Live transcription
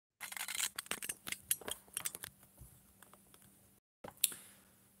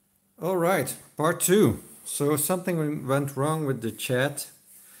All right, part two. So something went wrong with the chat.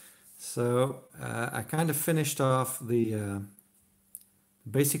 So I kind of finished off the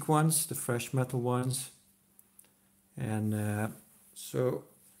basic ones, the fresh metal ones. And so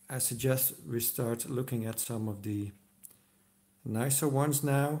I suggest we start looking at some of the nicer ones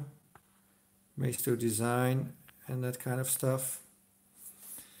now. Maisto Design and that kind of stuff.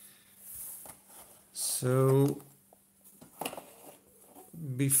 So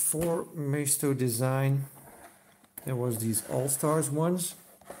before Maisto Design, there was these All-Stars ones.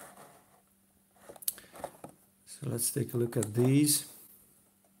 So let's take a look at these.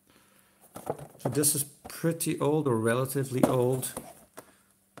 So this is pretty old, or relatively old,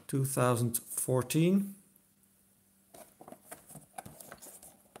 2014.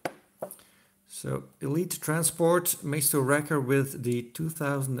 So Elite Transport Maisto Wrecker with the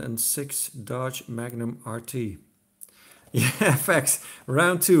 2006 Dodge Magnum RT. Yeah, facts.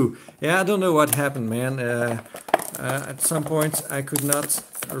 Round two. Yeah, I don't know what happened, man. At some point I could not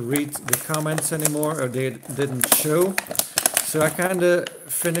read the comments anymore, or they didn't show. So I kind of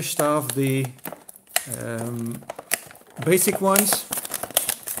finished off the basic ones.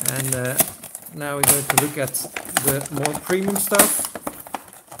 And now we're going to look at the more premium stuff.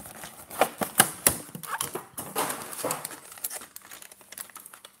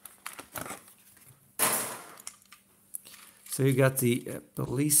 So you got the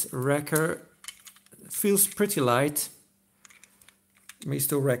police wrecker. It feels pretty light.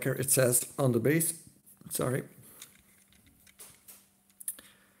 Maisto wrecker, it says on the base. Sorry.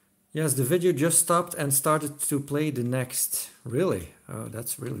 Yes, the video just stopped and started to play the next. Really? Oh,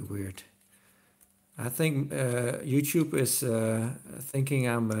 that's really weird. I think YouTube is thinking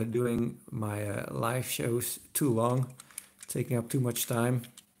I'm doing my live shows too long, taking up too much time.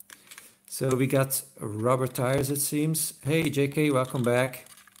 So we got rubber tires, it seems. Hey JK, welcome back.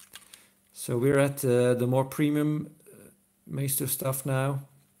 So we're at the more premium Maisto stuff now.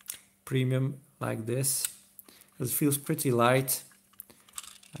 Premium like this. It feels pretty light.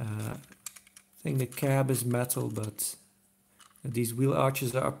 I think the cab is metal, but these wheel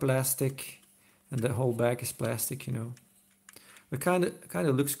arches are plastic, and the whole back is plastic, you know. It kind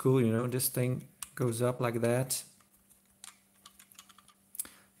of looks cool, you know. This thing goes up like that.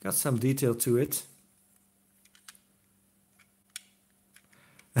 Got some detail to it.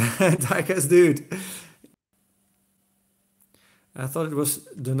 Diecast dude. I thought it was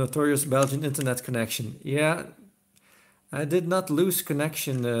the notorious Belgian internet connection. Yeah, I did not lose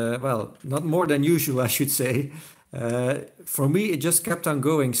connection. Well, not more than usual, I should say. For me, it just kept on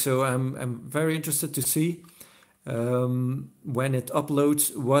going. So I'm very interested to see when it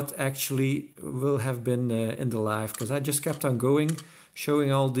uploads what actually will have been in the live, because I just kept on going,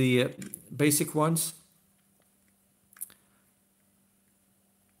 showing all the basic ones.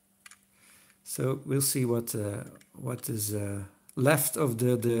 So we'll see what is left of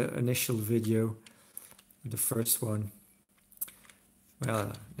the initial video, the first one.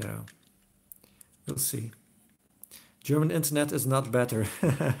 Well, yeah, we'll see. German internet is not better.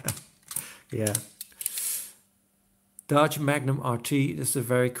 Yeah. Dodge Magnum RT, this is a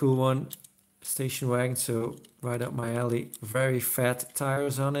very cool one. Station wagon, so right up my alley. Very fat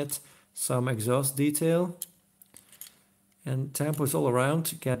tires on it, some exhaust detail, and tampos all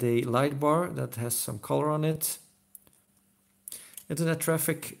around. Get a light bar that has some color on it. Internet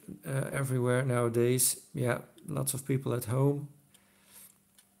traffic everywhere nowadays. Yeah, lots of people at home,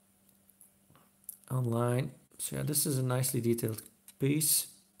 online. So yeah, this is a nicely detailed piece.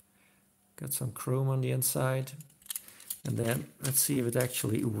 Got some chrome on the inside. And then let's see if it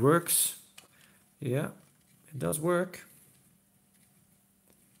actually works. Yeah, it does work.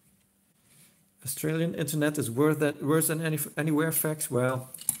 Australian internet is worse than anywhere facts.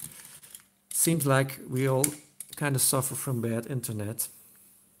 Well, seems like we all kind of suffer from bad internet.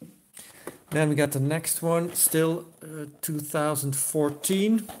 Then we got the next one, still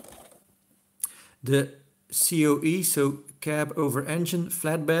 2014. The COE, so cab over engine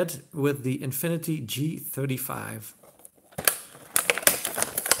flatbed with the Infinity G35.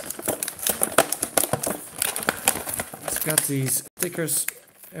 Got these stickers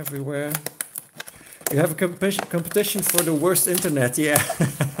everywhere. You have a competition for the worst internet, yeah.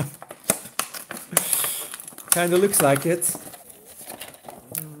 Kind of looks like it.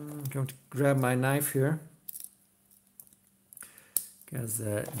 I'm going to grab my knife here, because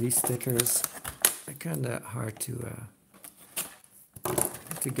these stickers are kind of hard to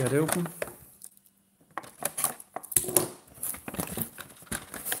get open.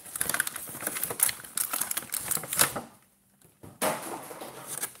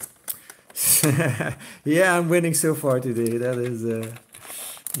 Yeah, I'm winning so far today. That is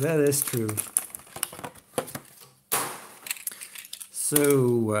That is true.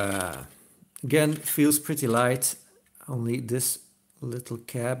 So again, feels pretty light. Only this little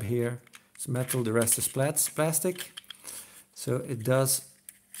cab here is metal, the rest is plastic. So it does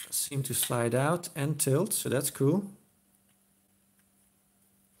seem to slide out and tilt, so that's cool.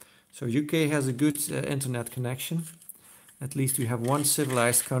 So UK has a good internet connection. At least we have one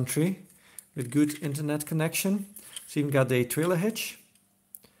civilized country with good internet connection. So even got a trailer hitch,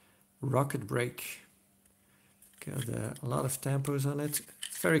 rocket brake. Got a lot of tampos on it.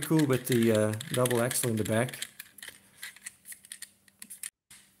 Very cool with the double axle in the back.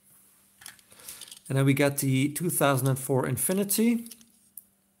 And then we got the 2004 Infinity.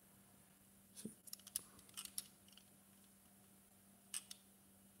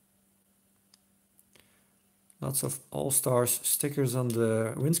 Lots of All-Stars stickers on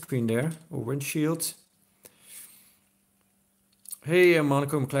the windscreen there, or windshield. Hey,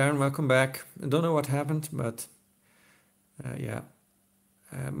 Monaco McLaren, welcome back. I don't know what happened, but yeah.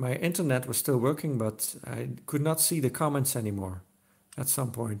 My internet was still working, but I could not see the comments anymore at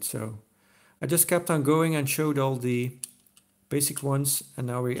some point. So I just kept on going and showed all the basic ones, and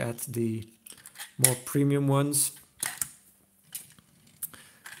now we're at the more premium ones.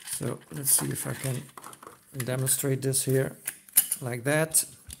 So let's see if I can demonstrate this here like that.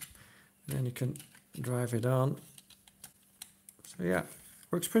 Then you can drive it on. So yeah,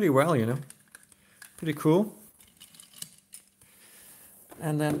 works pretty well, you know. Pretty cool.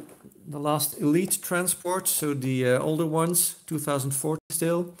 And then the last Elite Transport, so the older ones, 2014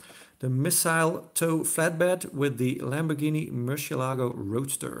 still. The Missile Tow Flatbed with the Lamborghini Murcielago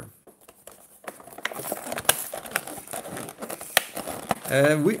Roadster.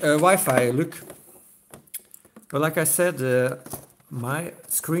 Wi-Fi, look. Well, like I said, my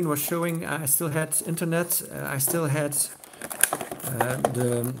screen was showing I still had internet. I still had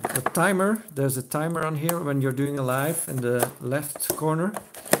the timer. There's a timer on here when you're doing a live in the left corner.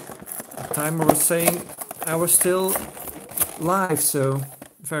 The timer was saying I was still live, so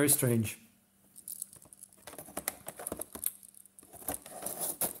very strange.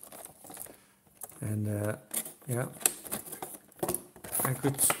 And yeah,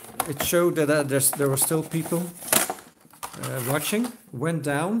 it showed that there were still people watching. Went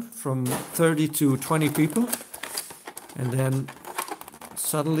down from 30 to 20 people, and then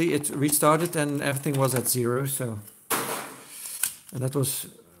suddenly it restarted and everything was at 0. So, and that was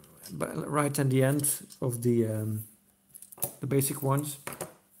right at the end of the basic ones.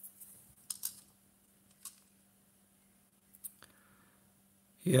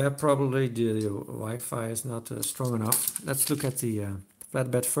 Yeah, probably the Wi-Fi is not strong enough. Let's look at the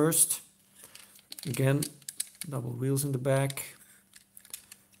flatbed first. Again, double wheels in the back.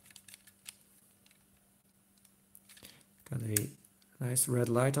 Got a nice red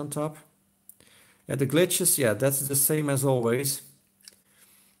light on top. Yeah, the glitches, yeah, that's the same as always.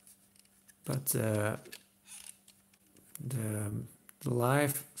 But the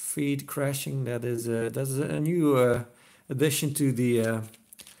live feed crashing, that's a new addition to the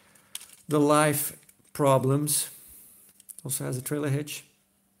live problems. Also has a trailer hitch.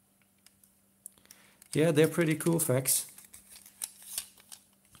 Yeah, they're pretty cool facts.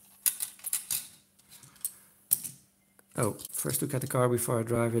 Oh, first look at the car before I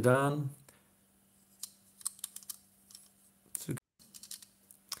drive it on. So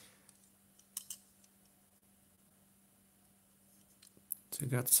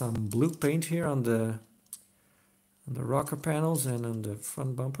got some blue paint here on the rocker panels and on the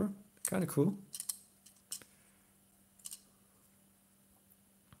front bumper. Kind of cool.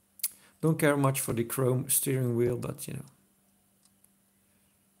 Don't care much for the chrome steering wheel, but you know.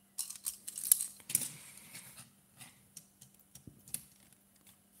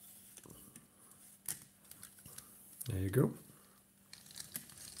 There you go.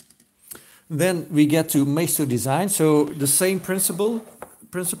 Then we get to Maisto Design. So the same principle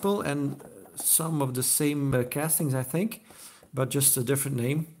and some of the same castings, I think, but just a different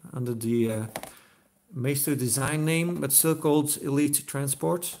name under the Maisto Design name, but still called Elite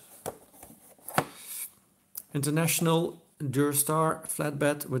Transport. International Durastar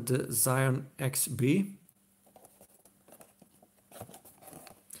flatbed with the Zion XB.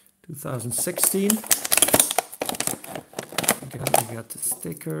 2016. Again, we got the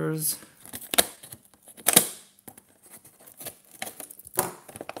stickers.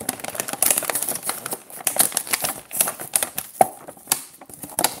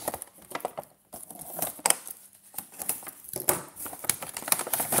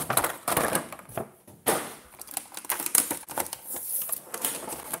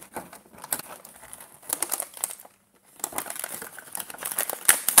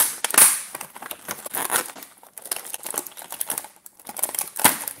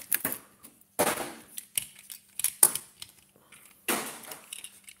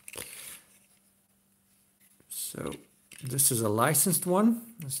 So this is a licensed one.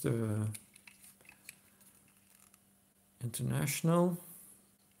 That's the International.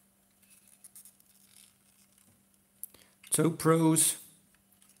 Toe Pros.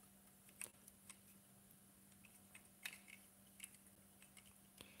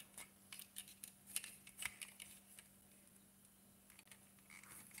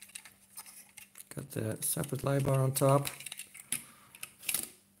 Got the separate light bar on top.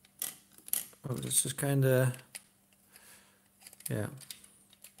 Oh, this is kind of, yeah,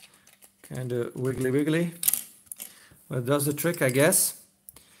 kind of wiggly wiggly. Well, it does the trick, I guess.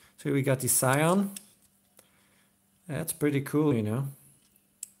 So we got the Scion. That's pretty cool, you know.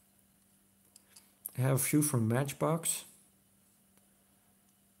 I have a few from Matchbox.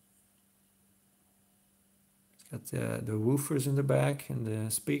 It's got the woofers in the back and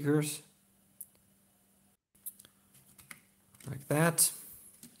the speakers. Like that.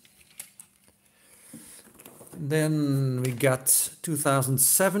 Then we got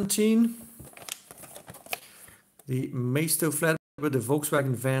 2017. The Maisto flatbed with the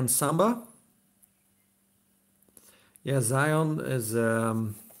Volkswagen van Samba. Yeah, Zion is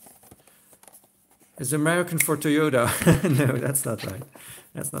American for Toyota. No, that's not right.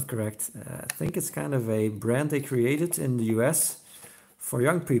 That's not correct. I think it's kind of a brand they created in the US for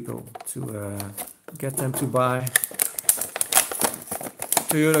young people to get them to buy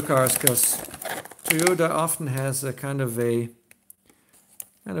Toyota cars, because Toyota often has a kind of a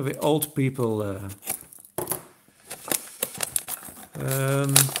old people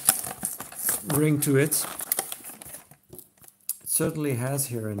ring to it. It certainly has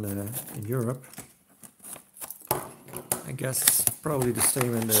here in Europe. I guess it's probably the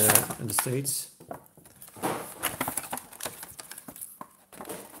same in the States.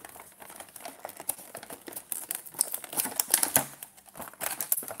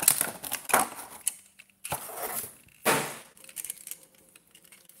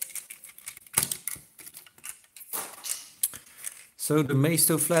 So the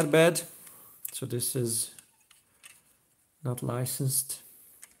Maisto flatbed. So this is not licensed.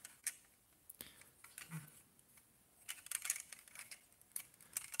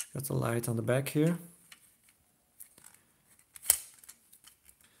 Got the light on the back here.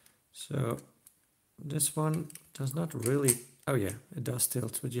 So this one does not really, oh yeah, it does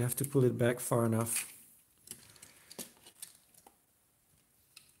tilt, but you have to pull it back far enough.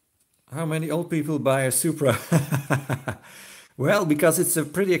 How many old people buy a Supra? Well, because it's a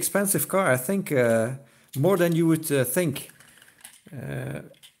pretty expensive car, I think more than you would think.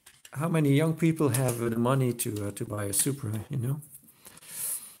 How many young people have the money to buy a Supra, you know?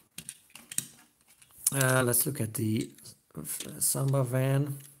 Let's look at the Samba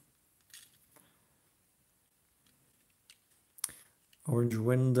van. Orange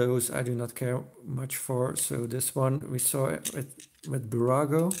windows, I do not care much for. So this one we saw it with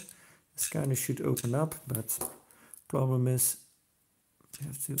Burago. This kind of should open up, but problem is you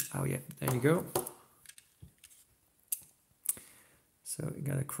have to, oh yeah, there you go. So you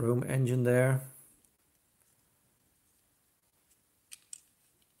got a chrome engine there.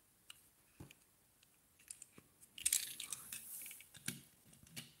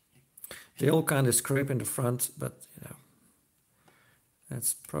 They all kind of scrape in the front, but you know,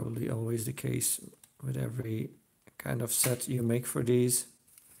 that's probably always the case with every kind of set you make for these.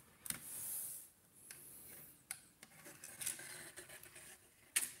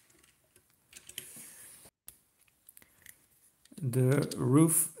 The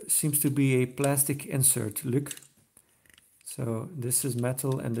roof seems to be a plastic insert, look. So this is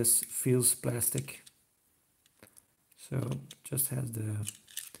metal and this feels plastic. So just has the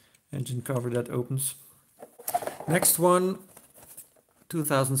engine cover that opens. Next one,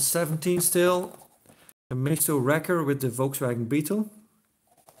 2017 still, a Maisto wrecker with the Volkswagen Beetle.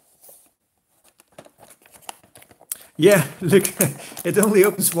 Yeah, look, it only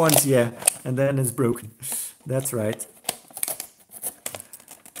opens once, yeah, and then it's broken. That's right.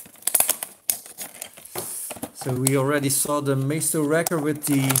 So we already saw the Maisto wrecker with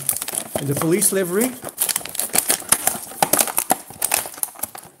the police livery.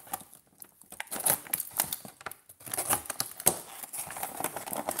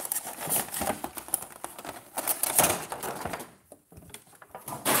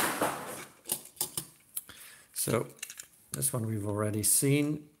 So this one we've already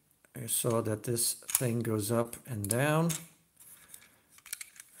seen. I saw that this thing goes up and down.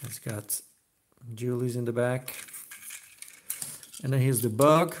 It's got Julies in the back. And then here's the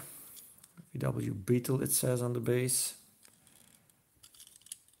bug. VW Beetle, it says on the base.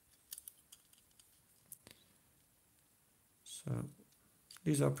 So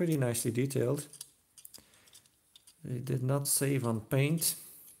these are pretty nicely detailed. They did not save on paint.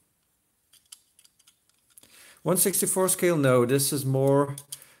 1/64 scale, no, this is more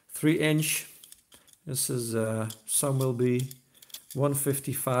 3-inch. This is, some will be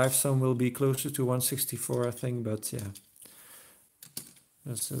 155, some will be closer to 1/64, I think, but yeah.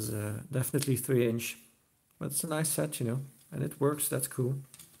 This is definitely 3-inch. But it's a nice set, you know, and it works, that's cool.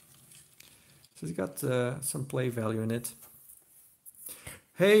 So it's got some play value in it.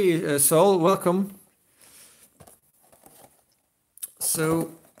 Hey, Saul, welcome.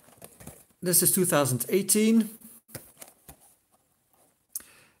 So this is 2018.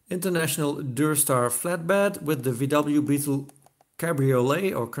 International Durstar flatbed with the VW Beetle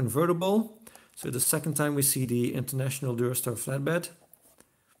Cabriolet or convertible. So the second time we see the International Durstar flatbed.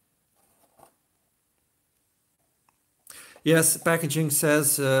 Yes, packaging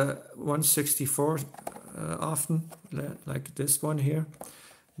says 1/64 often, like this one here,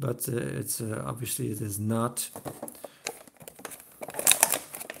 but it's obviously it is not.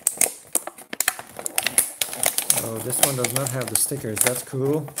 Oh, this one does not have the stickers. That's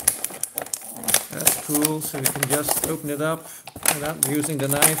cool. That's cool. So you can just open it up without using the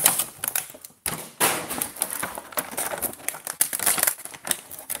knife.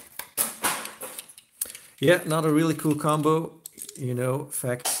 Yeah, not a really cool combo. You know,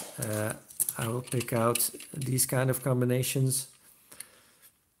 facts. I will pick out these kind of combinations.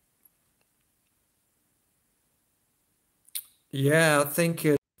 Yeah, I think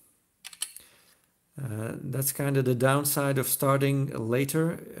that's kind of the downside of starting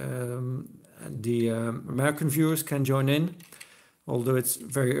later. The American viewers can join in, although it's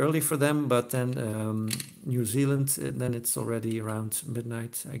very early for them, but then New Zealand, then it's already around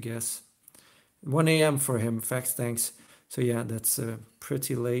midnight, I guess. 1 a.m. for him, facts, thanks. So yeah, that's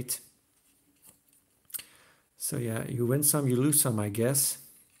pretty late. So yeah, you win some, you lose some, I guess.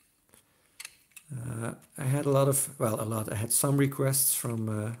 I had I had some requests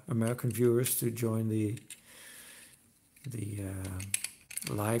from American viewers to join the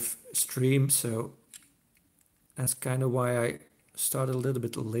live stream, so that's kind of why I started a little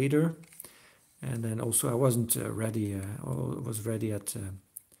bit later. And then also I wasn't ready, I was ready at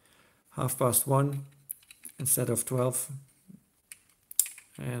 1:30 instead of 12.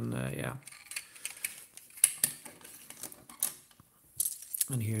 And yeah.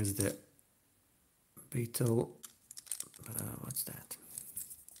 And here's the Beetle, what's that?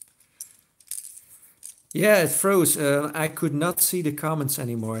 Yeah, it froze. I could not see the comments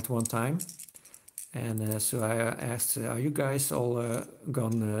anymore at one time. And so I asked, are you guys all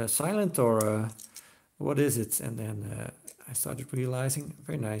gone silent or what is it? And then I started realizing,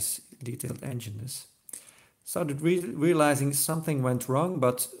 very nice detailed engine this. Started realizing something went wrong,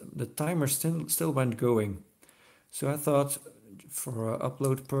 but the timer still went going. So I thought for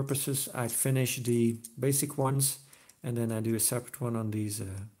upload purposes, I'd finish the basic ones and then I do a separate one on these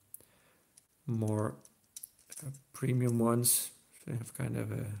more premium ones. So I have kind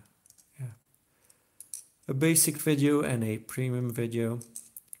of a basic video and a premium video.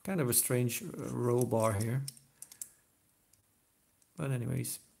 Kind of a strange roll bar here. But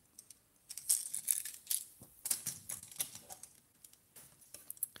anyways.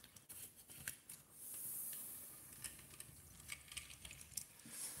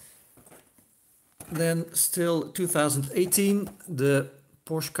 Then still 2018, the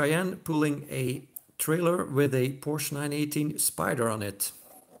Porsche Cayenne pulling a trailer with a Porsche 918 Spider on it.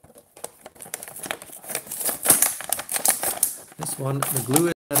 This one, the glue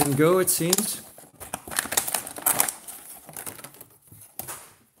is letting go, it seems.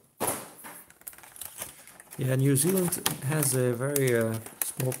 Yeah, New Zealand has a very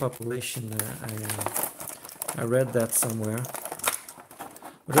small population. I read that somewhere.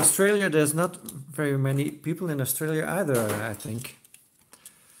 But Australia, there's not very many people in Australia either, I think.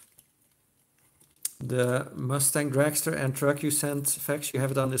 The Mustang Dragster and truck you sent, Fax, you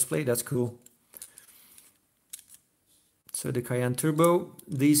have it on display, that's cool. So the Cayenne Turbo,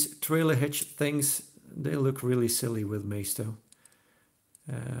 these trailer hitch things, they look really silly with Maisto.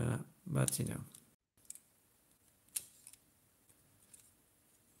 But you know.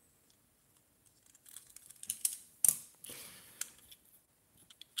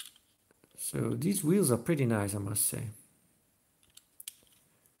 So these wheels are pretty nice, I must say.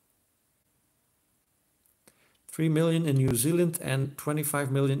 3 million in New Zealand and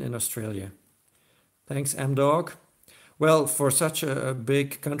 25 million in Australia. Thanks, M-Dog. Well, for such a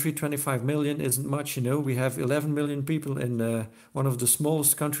big country, 25 million isn't much, you know. We have 11 million people in one of the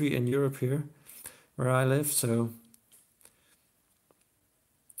smallest country in Europe here, where I live, so...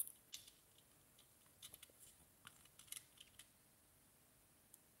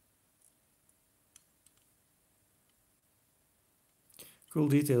 Cool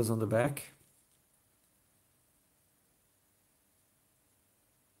details on the back.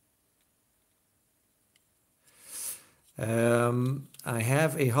 I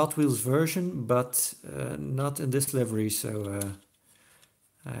have a Hot Wheels version, but not in this livery, so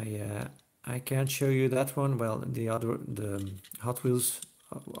I can't show you that one. Well, the Hot Wheels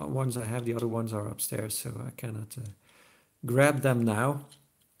ones I have, the other ones are upstairs, so I cannot grab them now.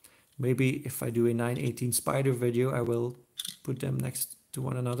 Maybe if I do a 918 Spider video, I will put them next to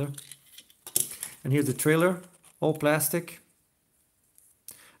one another. And here's the trailer, all plastic.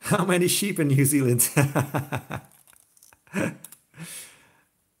 How many sheep in New Zealand?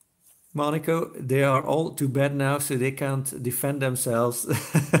 Monaco, they are all to bed now, so they can't defend themselves.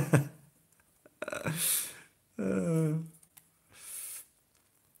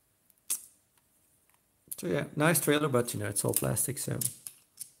 So yeah, nice trailer, but you know, it's all plastic, so.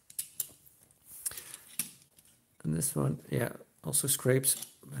 And this one, yeah, also scrapes,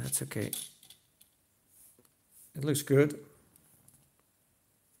 that's okay. It looks good.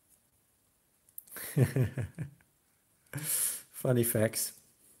 Funny facts.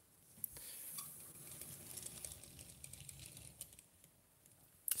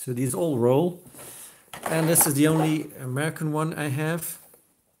 So these all roll, and this is the only American one I have.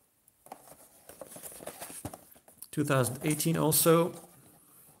 2018 also.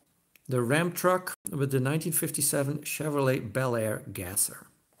 The Ram truck with the 1957 Chevrolet Bel Air gasser.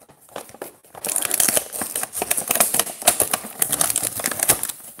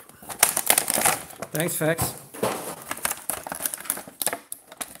 Thanks, Fax.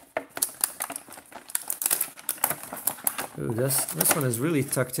 Ooh, this one is really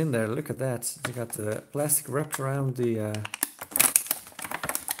tucked in there. Look at that. You got the plastic wrapped around the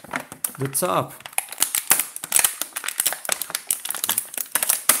top.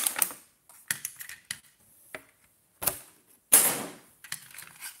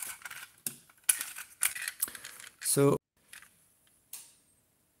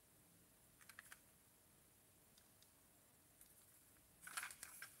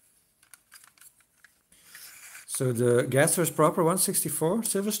 So the gasser is proper 164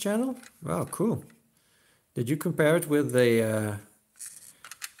 Silver's channel? Wow, cool. Did you compare it with a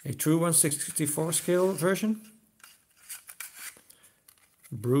true 164 scale version?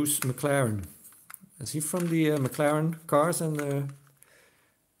 Bruce McLaren. Is he from the McLaren cars and the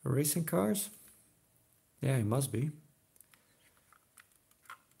racing cars? Yeah, he must be.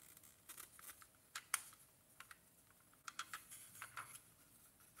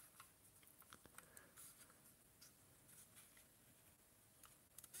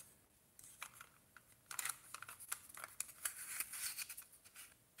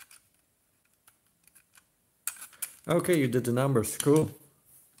 Okay, you did the numbers, cool.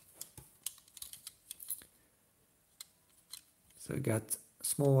 So you got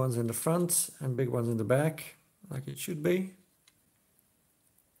small ones in the front and big ones in the back, like it should be.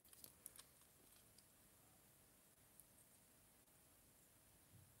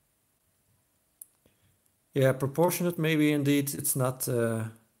 Yeah, proportionate maybe indeed. It's not,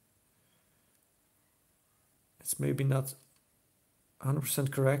 it's maybe not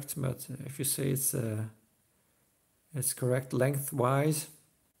 100% correct, but if you say it's correct lengthwise.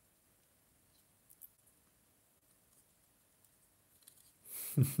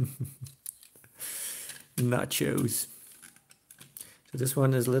 Nachos. So this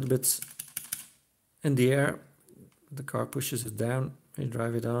one is a little bit in the air. The car pushes it down, you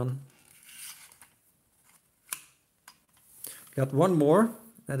drive it on. Got one more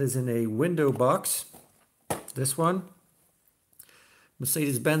that is in a window box. This one,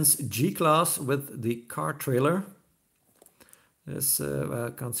 Mercedes-Benz G-Class with the car trailer. This, well, I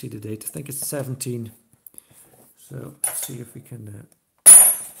can't see the date, I think it's 17. So let's see if we can...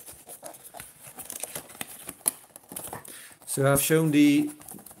 So I've shown the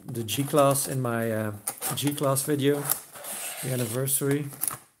G-Class in my G-Class video, the anniversary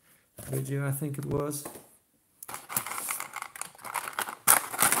video I think it was.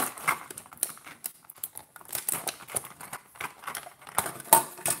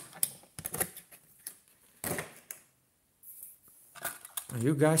 Are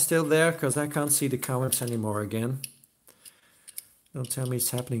you guys still there? Because I can't see the comments anymore again. Don't tell me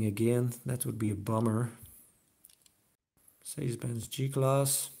it's happening again. That would be a bummer. Mercedes-Benz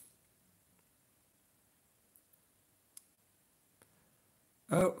G-Class.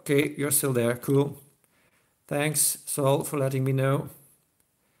 Oh, okay, you're still there. Cool. Thanks, Saul, for letting me know.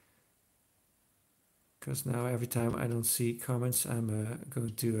 Because now every time I don't see comments, I'm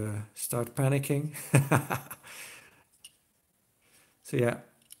going to start panicking. So yeah,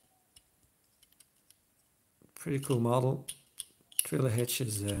 pretty cool model. trailer hitch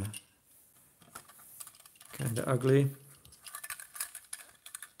is kind of ugly.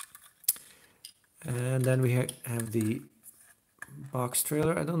 And then we have the box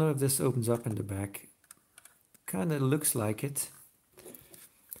trailer. I don't know if this opens up in the back. Kind of looks like it.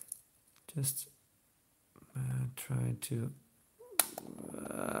 Just try to...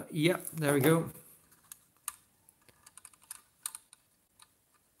 yeah, there we go.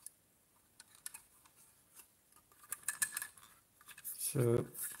 So,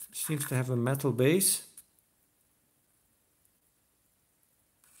 seems to have a metal base.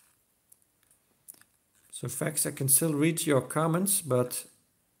 So, Fax, I can still read your comments, but...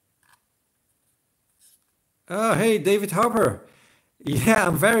 Oh, hey, David Harper. Yeah,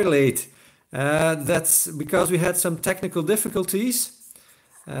 I'm very late. That's because we had some technical difficulties.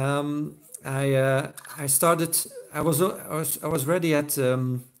 I started. I was ready at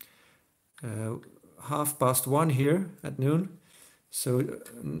 1:30 here at noon, so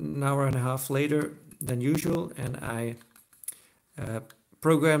an hour and a half later than usual, and I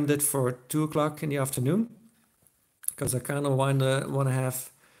programmed it for 2 o'clock in the afternoon because I kind of want to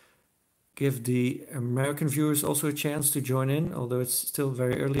give the American viewers also a chance to join in, although it's still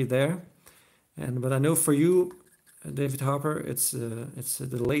very early there. But I know for you, David Harper, it's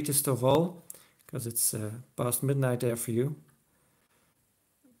the latest of all because it's past midnight there for you.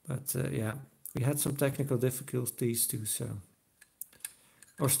 But yeah, we had some technical difficulties too, so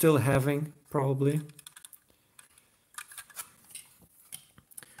or still having probably.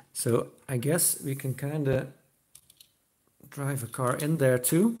 So I guess we can kind of drive a car in there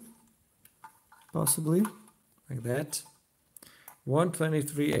too. Possibly, like that.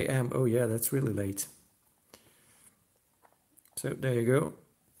 1:23 a.m. Oh yeah, that's really late. So there you go,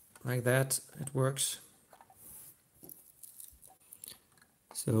 like that, it works.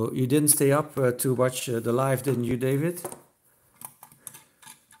 So you didn't stay up to watch the live, didn't you, David?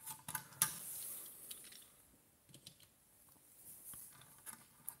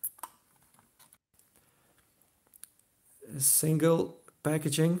 Single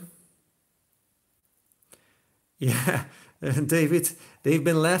packaging. Yeah, David, they've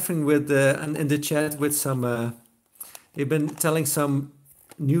been laughing with in the chat with some. They've been telling some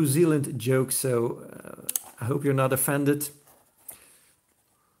New Zealand jokes, so I hope you're not offended.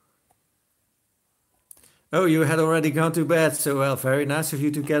 Oh, you had already gone to bed, so well, very nice of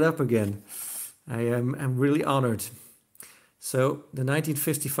you to get up again. I'm really honored. So the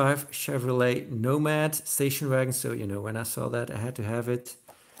 1955 Chevrolet Nomad station wagon. So you know, when I saw that, I had to have it.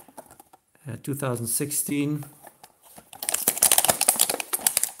 2016.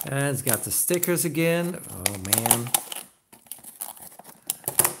 And it's got the stickers again. Oh man.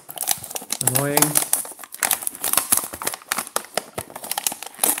 Annoying.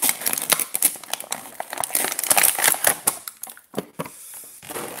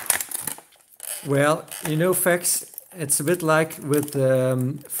 Well, you know, Fax, it's a bit like with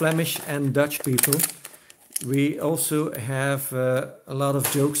Flemish and Dutch people. We also have a lot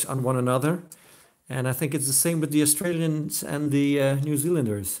of jokes on one another. And I think it's the same with the Australians and the New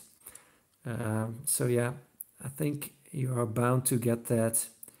Zealanders. So yeah, I think you are bound to get that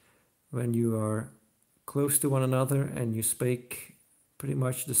when you are close to one another and you speak pretty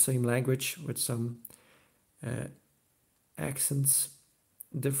much the same language with some accents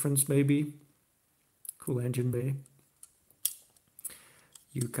difference maybe. Cool engine bay.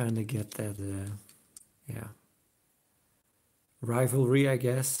 You kind of get that, yeah, rivalry, I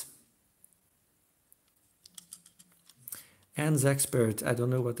guess. Anne's expert. I don't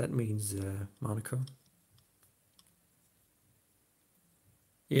know what that means, Monaco.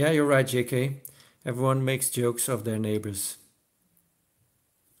 Yeah, you're right, JK. Everyone makes jokes of their neighbors.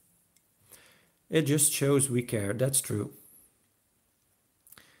 It just shows we care. That's true.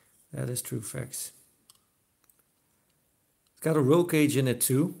 That is true, Fax. It's got a roll cage in it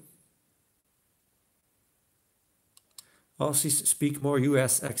too. Aussies speak more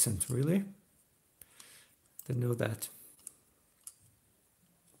US accent. Really? Didn't know that.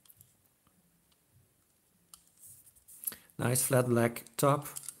 Nice flat black top.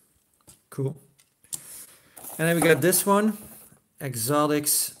 Cool. And then we got this one.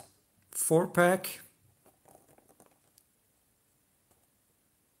 Exotics 4-pack.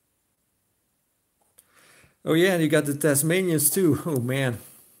 Oh yeah, and you got the Tasmanians too. Oh man.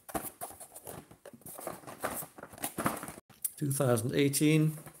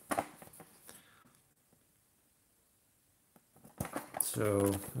 2018.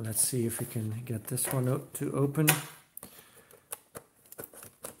 So let's see if we can get this one to open.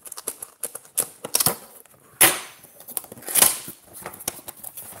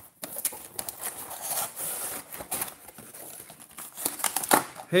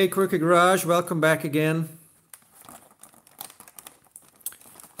 Hey, Crooked Garage, welcome back again.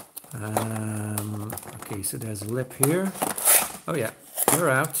 Okay, so there's a lip here. Oh yeah, you're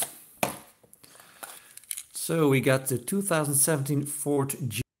out. So we got the 2017 Ford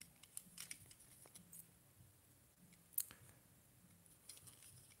G.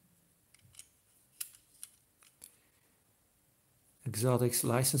 Exotics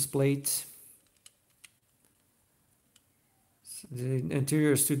license plate. The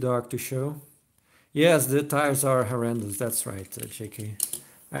interior is too dark to show. Yes, the tires are horrendous. That's right, JK.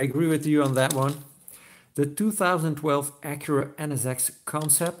 I agree with you on that one. The 2012 Acura NSX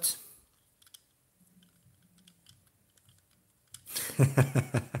Concept.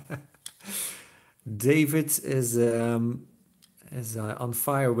 David is on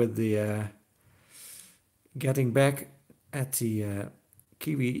fire with the getting back at the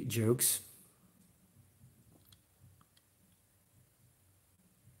Kiwi jokes.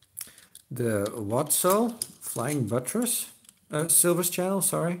 The Watso Flying Buttress, Silver's channel,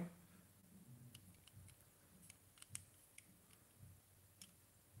 sorry.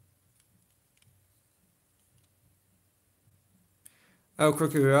 Oh,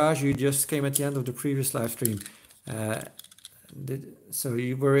 Crooked Garage, you just came at the end of the previous live stream. So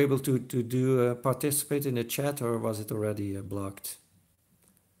you were able to do participate in the chat, or was it already blocked?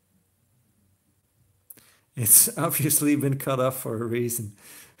 It's obviously been cut off for a reason.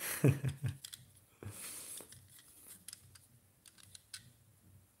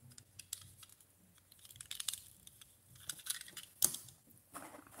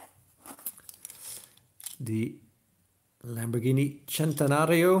 The Lamborghini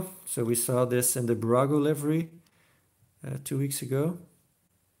Centenario. So we saw this in the Brago livery 2 weeks ago.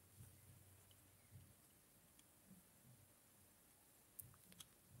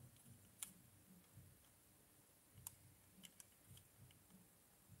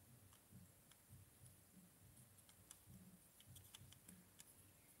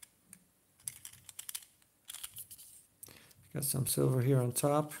 Got some silver here on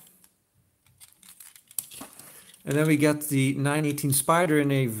top. And then we got the 918 Spider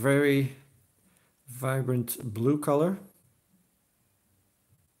in a very vibrant blue color.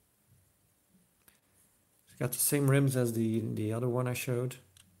 It's got the same rims as the other one I showed.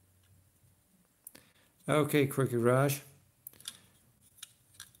 Okay, Crooked Garage.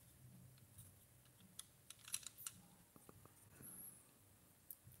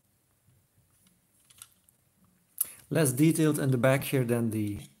 Less detailed in the back here than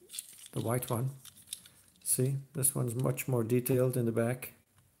the white one. See, this one's much more detailed in the back.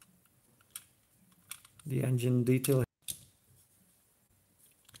 The engine detail.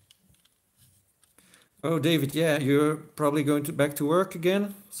 Oh, David, yeah, you're probably going back to work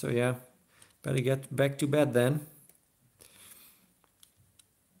again. So yeah, better get back to bed then.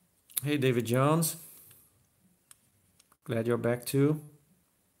 Hey, David Jones. Glad you're back too.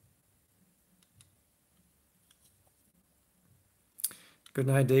 Good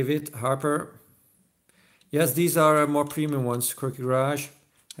night, David. Harper. Yes, these are more premium ones. Crooked Garage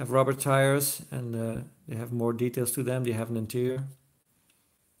have rubber tires, and they have more details to them. They have an interior.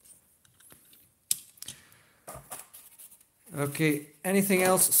 Okay, anything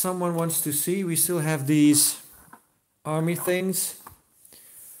else someone wants to see? We still have these army things,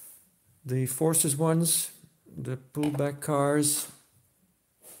 the forces ones, the pullback cars.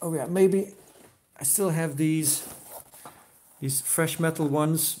 Oh yeah, maybe I still have these fresh metal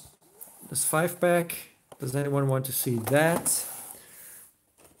ones. This 5-pack. Does anyone want to see that?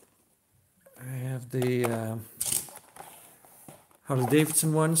 I have the Harley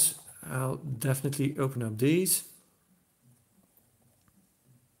Davidson ones. I'll definitely open up these.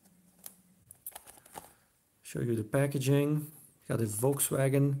 Show you the packaging. Got a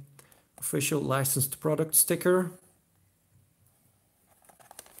Volkswagen official licensed product sticker.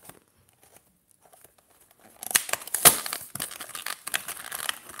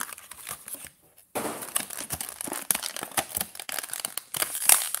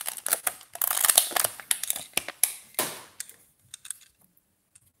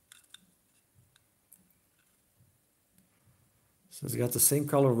 So it's got the same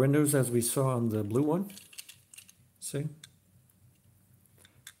color windows as we saw on the blue one. See?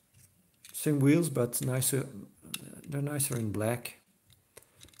 Same wheels, but nicer. They're nicer in black.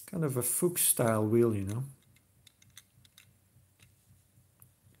 Kind of a Fuchs style wheel, you know.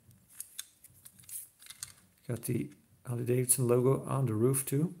 Got the Harley Davidson logo on the roof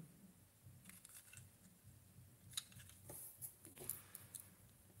too.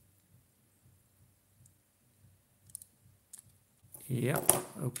 Yeah,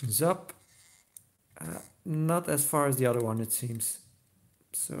 opens up. Not as far as the other one, it seems.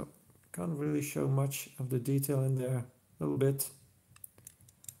 So can't really show much of the detail in there, a little bit.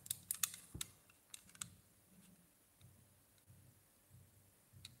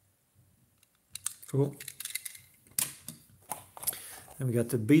 Cool. And we got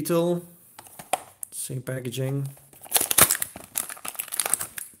the Beetle, same packaging.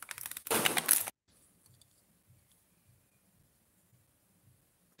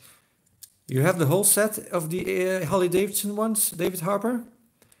 You have the whole set of the Harley-Davidson ones, David Harper?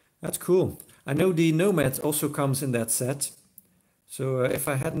 That's cool. I know the Nomad also comes in that set. So if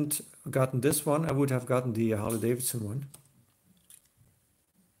I hadn't gotten this one, I would have gotten the Harley-Davidson one.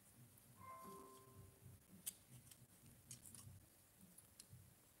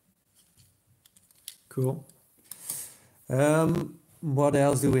 Cool. What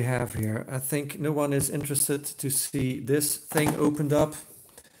else do we have here? I think no one is interested to see this thing opened up.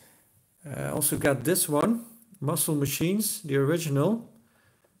 Also got this one, Muscle Machines, the original.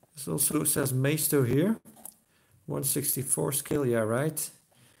 This also says Maisto here. 1/64 scale, yeah, right.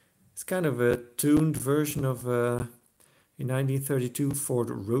 It's kind of a tuned version of a 1932 Ford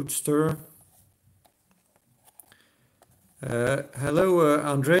Roadster. Hello,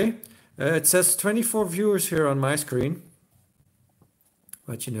 Andre. It says 24 viewers here on my screen.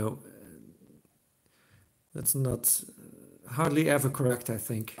 But you know, that's not hardly ever correct, I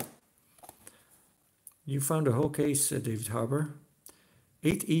think. You found a whole case, David Harbour.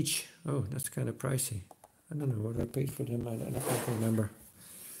 8 each. Oh, that's kind of pricey. I don't know what I paid for them. I can't remember.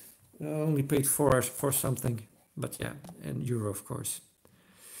 I only paid for something, but yeah, in euro, of course.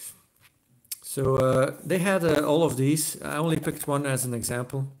 So they had all of these. I only picked one as an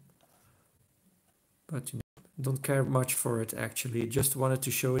example, but you know, don't care much for it actually. Just wanted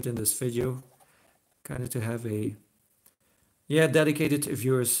to show it in this video, kind of to have a dedicated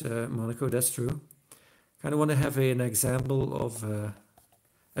viewers, Monaco. That's true. Kind of want to have an example of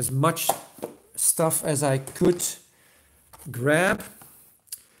as much stuff as I could grab.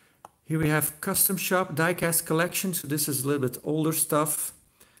 Here we have Custom Shop Diecast Collection. So this is a little bit older stuff.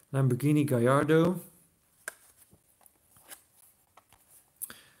 Lamborghini Gallardo.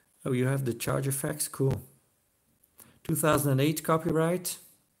 Oh, you have the charge effects. Cool. 2008 copyright.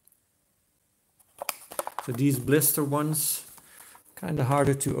 So these blister ones, kind of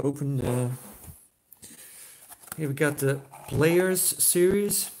harder to open. Here we got the Players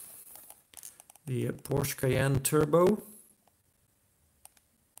series. The Porsche Cayenne Turbo.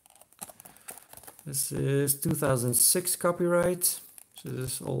 This is 2006 copyright. So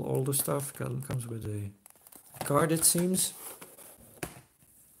this is all older stuff. Comes with a card, it seems.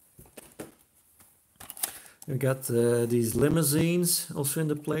 We got these limousines also in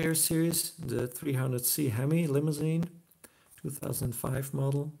the Player series. The 300C Hemi limousine, 2005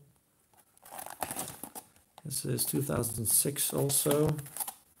 model. This is 2006 also.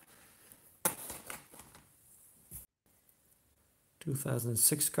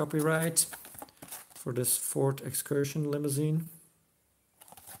 2006 copyright for this Ford Excursion limousine.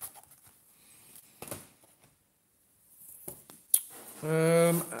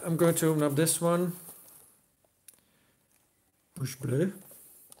 I'm going to open up this one. Push bleu.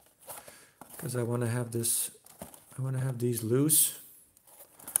 Because I want to have this, I want to have these loose.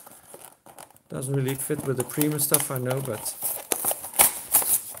 Doesn't really fit with the premium stuff, I know, but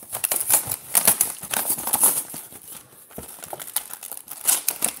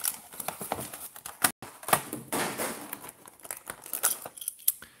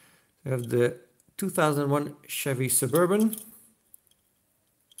we have the 2001 Chevy Suburban.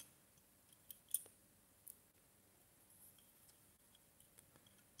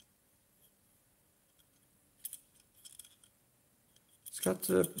 It's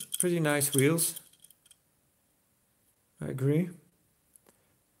got pretty nice wheels. I agree.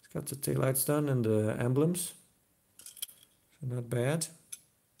 It's got the taillights done and the emblems. So not bad.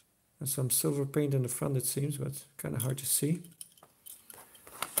 And some silver paint in the front, it seems, but kind of hard to see.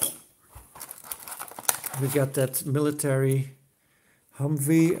 We got that military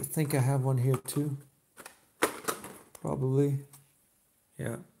Humvee. I think I have one here too. Probably.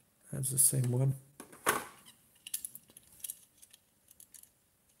 Yeah, that's the same one.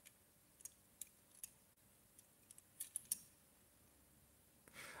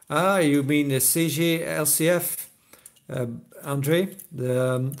 Ah, you mean the CG LCF, Andre?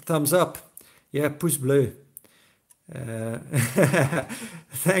 The thumbs up. Yeah, pouce bleu.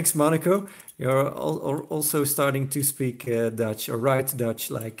 Thanks, Monaco. You're also starting to speak Dutch, or write Dutch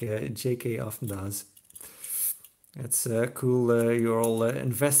like JK often does. That's cool. You're all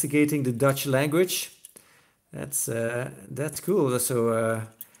investigating the Dutch language. That's cool. So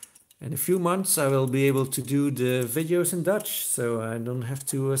In a few months I will be able to do the videos in Dutch, so I don't have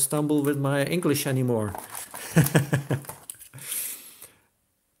to stumble with my English anymore.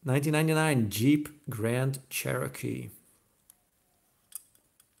 1999 Jeep Grand Cherokee.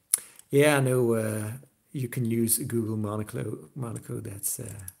 Yeah, no, you can use Google Monaco. That's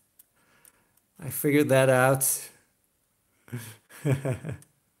I figured that out.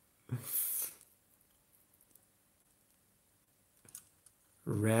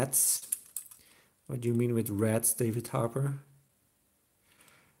 Rats. What do you mean with rats, David Harper?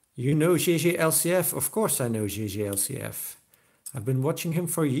 You know GGLCF? Of course I know GGLCF. I've been watching him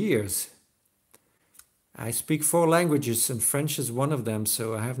for years. I speak 4 languages and French is one of them,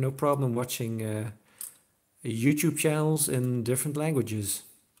 so I have no problem watching YouTube channels in different languages.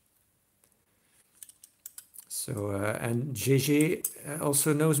 So, and GG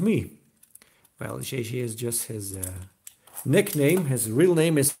also knows me. Well, GG is just his nickname. His real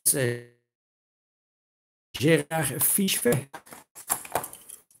name is Gérard Fichefet.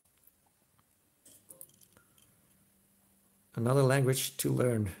 Another language to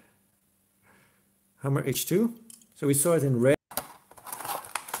learn. Hummer H2. So we saw it in red.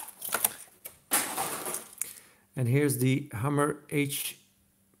 And here's the Hummer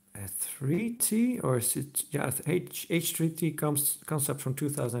H3T, or is it, yeah, H3T concept from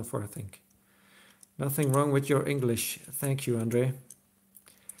 2004, I think. Nothing wrong with your English. Thank you, Andre.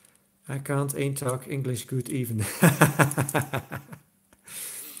 I can't ain't talk English good even.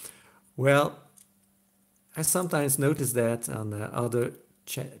 Well, I sometimes notice that on other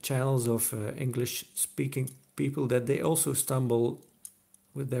channels of English-speaking people, that they also stumble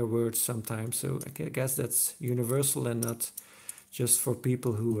with their words sometimes. So I guess that's universal and not just for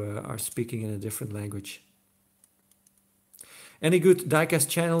people who are speaking in a different language. Any good diecast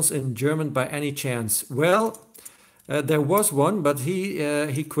channels in German by any chance? Well, there was one, but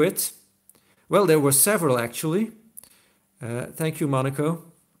he quit. Well, there were several actually. Thank you, Monaco.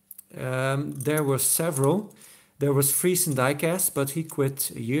 There were several. There was Friesen Diecast, but he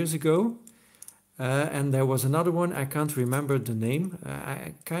quit years ago. And there was another one, I can't remember the name.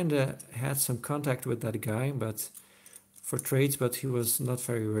 I kind of had some contact with that guy, but for trades, but he was not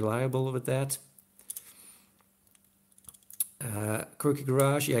very reliable with that. Quirky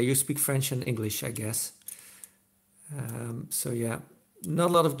Garage, yeah, you speak French and English, I guess. So yeah, not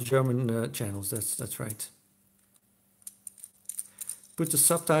a lot of German channels, that's right. Put the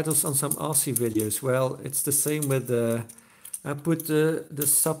subtitles on some Aussie videos. Well, it's the same with I put the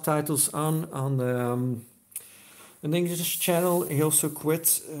subtitles on an English channel. He also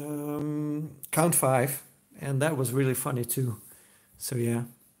quit Count 5, and that was really funny too. So yeah.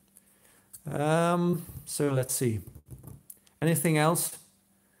 So let's see. Anything else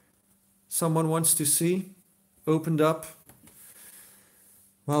someone wants to see opened up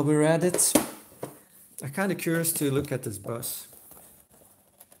while we're at it? I'm kind of curious to look at this bus.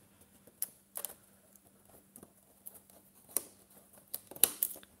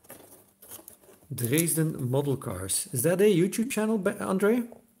 Dresden Model Cars. Is that a YouTube channel, Andre?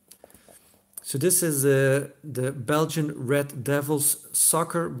 So this is the Belgian Red Devils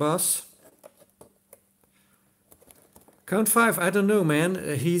soccer bus. Count 5, I don't know,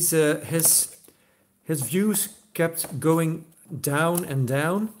 man. He's his views kept going down and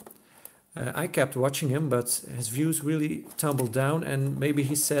down. I kept watching him, but his views really tumbled down, and maybe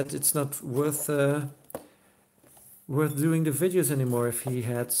he said it's not worth doing the videos anymore if he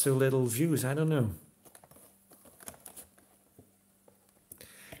had so little views. I don't know.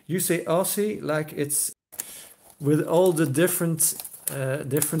 You say Aussie like it's with all the different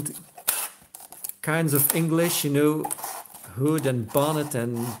kinds of English, you know, hood and bonnet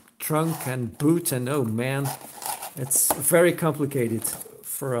and trunk and boot, and oh man, it's very complicated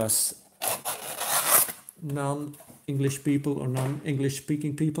for us non-English people or non-English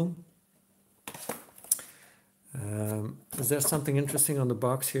speaking people. Is there something interesting on the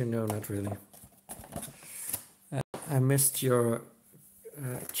box here? No, not really. I missed your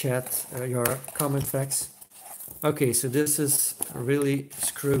chat, your comment facts. Okay, so this is really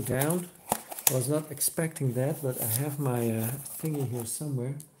screwed down. I was not expecting that, but I have my thingy here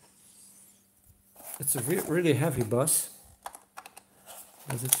somewhere. It's a really heavy bus.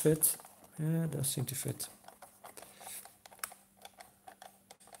 Does it fit? Yeah, it does seem to fit.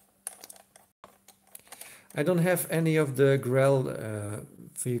 I don't have any of the Grell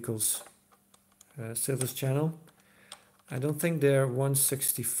vehicles. Silver's channel. I don't think they're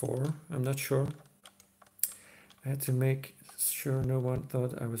 164. I'm not sure. I had to make sure no one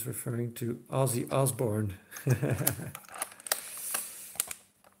thought I was referring to Ozzy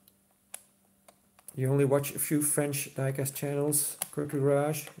You only watch a few French diecast channels. Quirky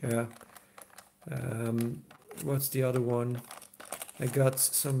Garage, yeah. What's the other one? I got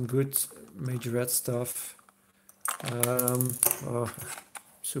some good majorette stuff. Oh,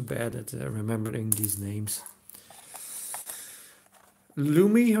 so bad at remembering these names.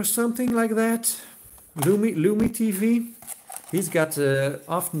 Lumi or something like that. Lumi TV. He's got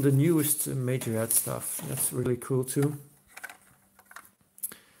often the newest majorette stuff. That's really cool too.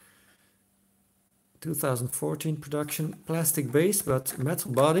 2014 production, plastic base but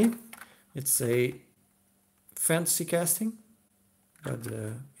metal body. It's a fantasy casting, but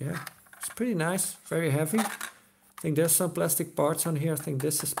yeah, it's pretty nice, very heavy. I think there's some plastic parts on here. I think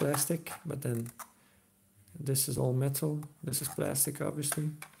this is plastic, but then this is all metal. This is plastic, obviously.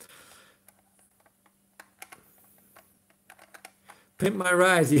 Pimp My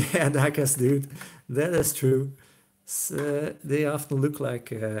Ride, yeah, diecast dude, that is true. So, they often look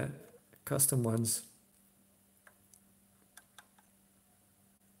like custom ones.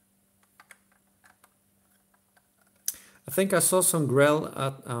 I think I saw some Grell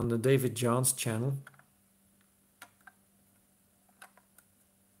on the David John's channel.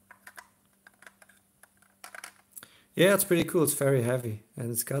 Yeah, it's pretty cool. It's very heavy,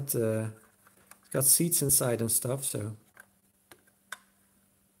 and it's got seats inside and stuff. So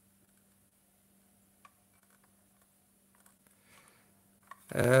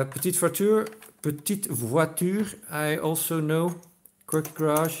Petite Voiture. I also know Quirky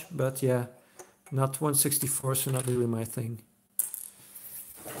Garage, but yeah, not 1/64, so not really my thing.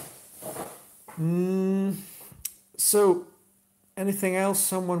 So, anything else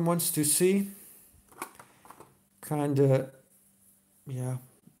someone wants to see? Kinda, yeah.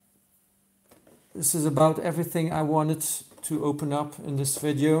 This is about everything I wanted to open up in this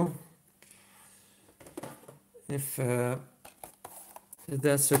video. If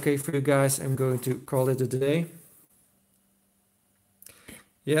that's okay for you guys, I'm going to call it a day.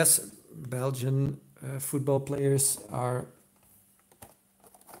 Yes, Belgian football players are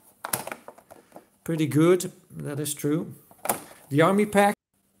pretty good, that is true. The army pack.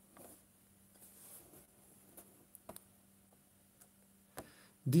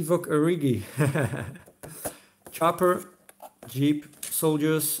 Divock Origi. Chopper, Jeep,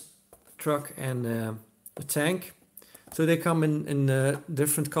 soldiers, truck and a tank. So they come in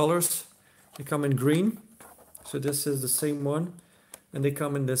different colors. They come in green. So this is the same one. And they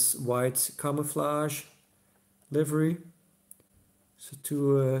come in this white camouflage livery. So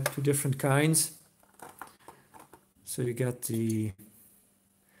two different kinds. So you got the,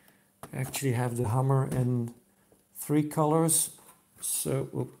 actually have the Hummer in 3 colors.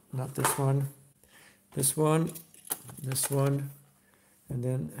 So, not this one, this one, this one, and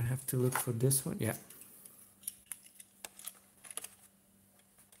then I have to look for this one, yeah.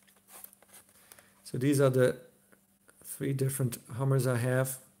 So these are the 3 different Hummers I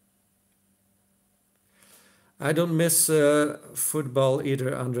have. I don't miss football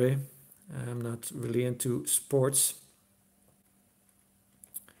either, Andre. I'm not really into sports.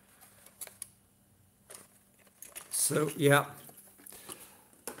 So, yeah.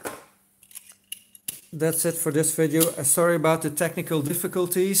 That's it for this video. Sorry about the technical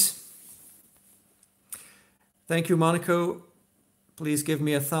difficulties. Thank you, Monaco. Please give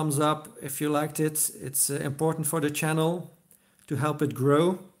me a thumbs up if you liked it. It's important for the channel to help it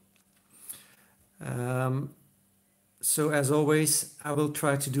grow. So as always, I will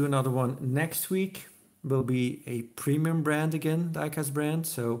try to do another one next week. Will be a premium brand again, diecast brand.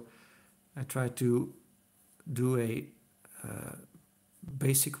 So I try to do a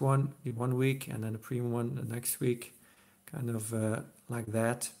basic one in 1 week and then a premium one the next week, kind of like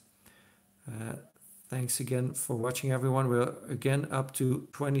that. Thanks again for watching, everyone. We're again up to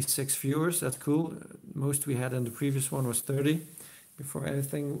 26 viewers. That's cool. Most we had in the previous one was 30 before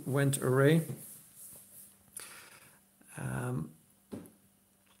everything went awry.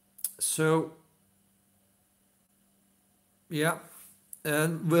 So yeah,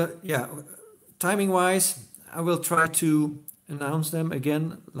 and timing wise, I will try to announce them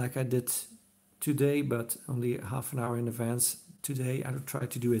again like I did today, but only half an hour in advance. Today I will try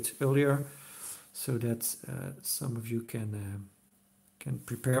to do it earlier so that some of you can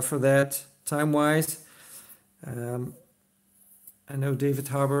prepare for that time-wise. I know David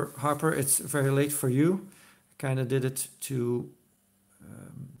Harper, it's very late for you. I kind of did it to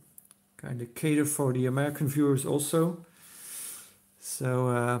kind of cater for the American viewers also.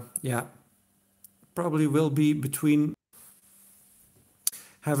 So yeah, probably will be between.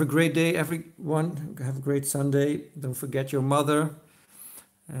 Have a great day, everyone. Have a great Sunday. Don't forget your mother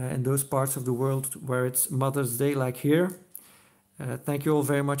in those parts of the world where it's Mother's Day, like here. Thank you all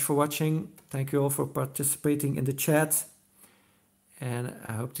very much for watching. Thank you all for participating in the chat. And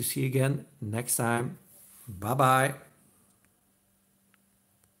I hope to see you again next time. Bye-bye.